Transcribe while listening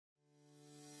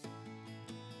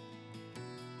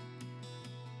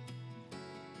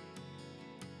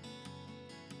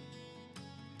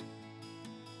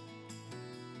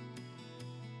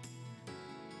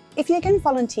if you're going to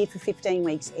volunteer for 15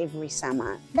 weeks every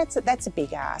summer, that's a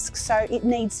big ask. So it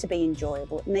needs to be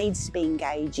enjoyable, it needs to be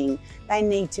engaging, they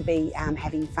need to be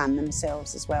having fun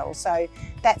themselves as well. So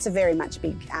that's a very much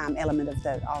big element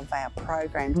of our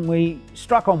program. We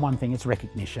struck on one thing, it's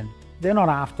recognition. They're not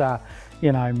after,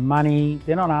 you know, money,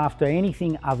 they're not after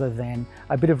anything other than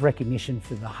a bit of recognition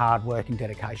for the hard work and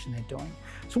dedication they're doing.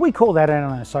 So we call that out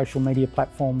on our social media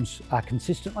platforms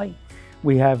consistently.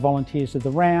 We have volunteers of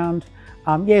the round.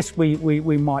 Yes, we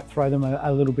might throw them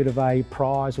a little bit of a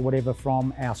prize or whatever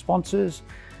from our sponsors,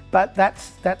 but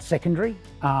that's secondary.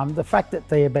 The fact that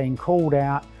they're being called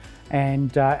out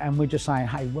and we're just saying,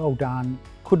 hey, well done,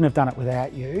 couldn't have done it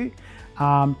without you,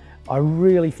 I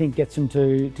really think gets them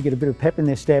to get a bit of pep in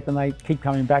their step, and they keep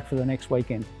coming back for the next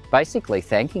weekend. Basically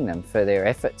thanking them for their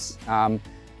efforts.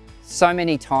 So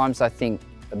many times I think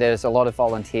there's a lot of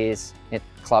volunteers at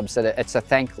clubs that it's a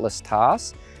thankless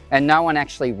task, and no one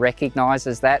actually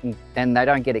recognises that, and they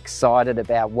don't get excited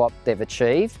about what they've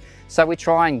achieved. So we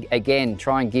try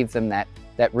and give them that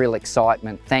real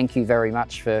excitement. Thank you very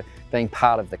much for being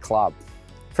part of the club.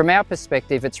 From our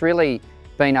perspective, it's really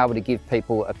being able to give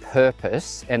people a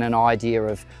purpose and an idea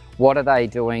of what are they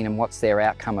doing and what's their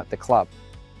outcome at the club.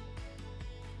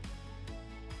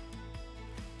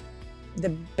 The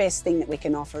best thing that we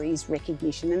can offer is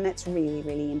recognition, and that's really,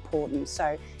 really important.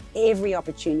 So every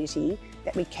opportunity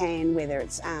that we can, whether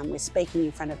it's we're speaking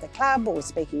in front of the club or we're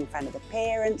speaking in front of the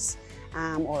parents,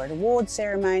 or at award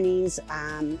ceremonies,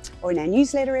 or in our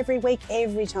newsletter every week,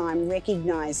 every time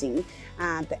recognising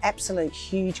the absolute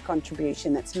huge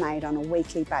contribution that's made on a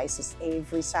weekly basis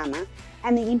every summer,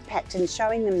 and the impact, and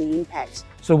showing them the impact.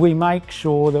 So we make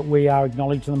sure that we are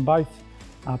acknowledging them both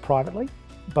privately,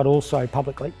 but also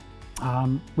publicly,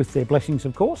 with their blessings,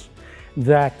 of course,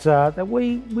 that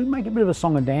we make a bit of a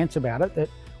song and dance about it, that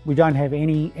we don't have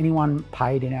anyone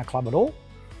paid in our club at all.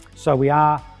 So we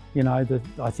are, you know,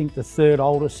 I think the third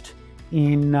oldest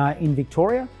in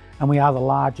Victoria, and we are the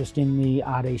largest in the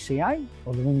RDCA,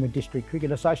 or the Ringwood District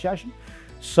Cricket Association.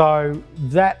 So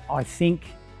that, I think,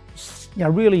 you know,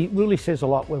 really says a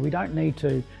lot, where we don't need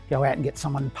to go out and get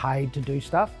someone paid to do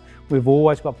stuff. We've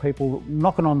always got people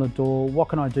knocking on the door, what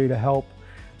can I do to help,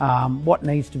 what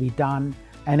needs to be done,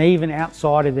 and even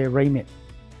outside of their remit.